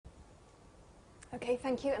Okay,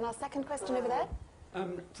 thank you. And our second question over there.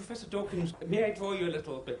 Professor Dawkins, may I draw you a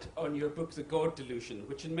little bit on your book, The God Delusion,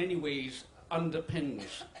 which in many ways underpins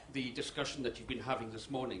the discussion that you've been having this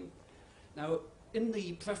morning. Now, in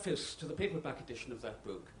the preface to the paperback edition of that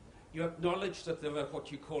book, you acknowledge that there are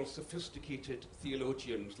what you call sophisticated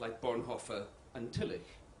theologians like Bonhoeffer and Tillich.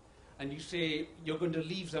 And you say you're going to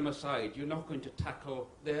leave them aside. You're not going to tackle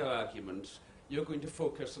their arguments. You're going to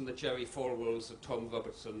focus on the Jerry Falwells, the Tom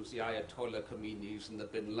Robertsons, the Ayatollah Khomeinis, and the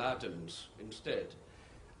Bin Ladens instead.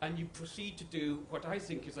 And you proceed to do what I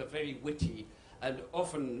think is a very witty and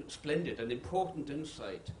often splendid and important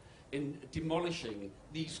insight in demolishing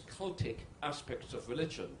these cultic aspects of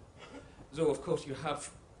religion. Though, of course, you have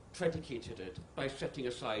predicated it by setting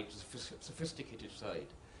aside the sophisticated side.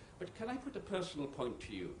 But can I put a personal point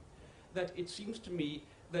to you? That it seems to me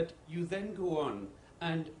that you then go on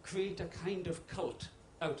and create a kind of cult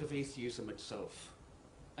out of atheism itself.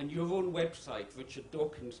 And your own website,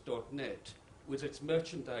 richarddawkins.net, with its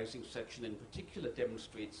merchandising section in particular,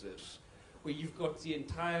 demonstrates this, where you've got the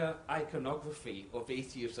entire iconography of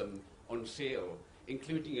atheism on sale,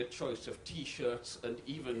 including a choice of T-shirts and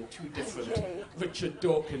even 2 different Richard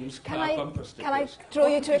Dawkins car bumper stickers. Can I draw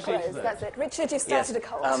you to a close? That's it. Richard, you've started a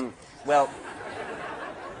cult. Well,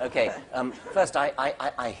 okay. First,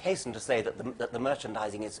 I hasten to say that the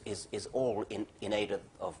merchandising is all in aid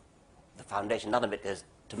of the foundation. None of it goes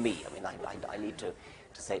to me. I mean, I need to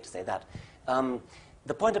say that.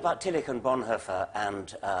 The point about Tillich and Bonhoeffer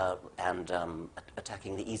and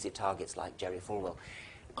attacking the easy targets like Jerry Falwell,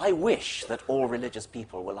 I wish that all religious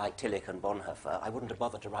people were like Tillich and Bonhoeffer. I wouldn't have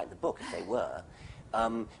bothered to write the book if they were.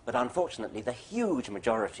 But unfortunately, the huge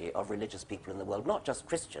majority of religious people in the world, not just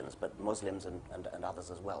Christians, but Muslims and others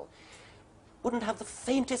as well, wouldn't have the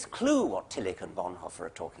faintest clue what Tillich and Bonhoeffer are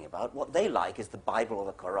talking about. What they like is the Bible or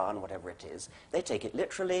the Quran, whatever it is. They take it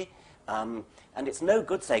literally, and it's no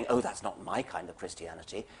good saying, oh, that's not my kind of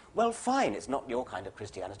Christianity. Well, fine, it's not your kind of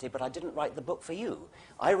Christianity, but I didn't write the book for you.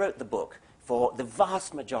 I wrote the book for the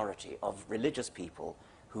vast majority of religious people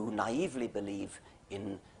who naively believe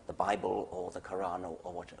in the Bible or the Quran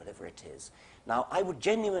or whatever it is. Now, I would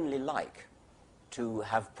genuinely like to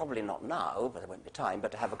have, probably not now, but there won't be time,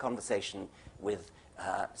 but to have a conversation with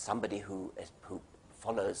somebody who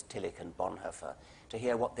follows Tillich and Bonhoeffer to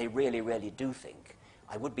hear what they really, really do think.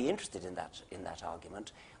 I would be interested in that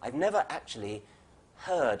argument. I've never actually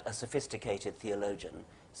heard a sophisticated theologian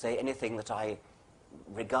say anything that I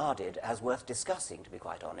regarded as worth discussing, to be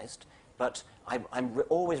quite honest, but I'm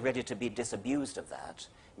always ready to be disabused of that.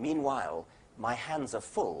 Meanwhile, my hands are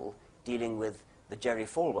full dealing with the Jerry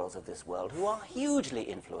Falwells of this world, who are hugely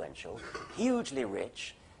influential, hugely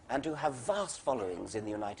rich, and who have vast followings in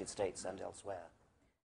the United States and elsewhere.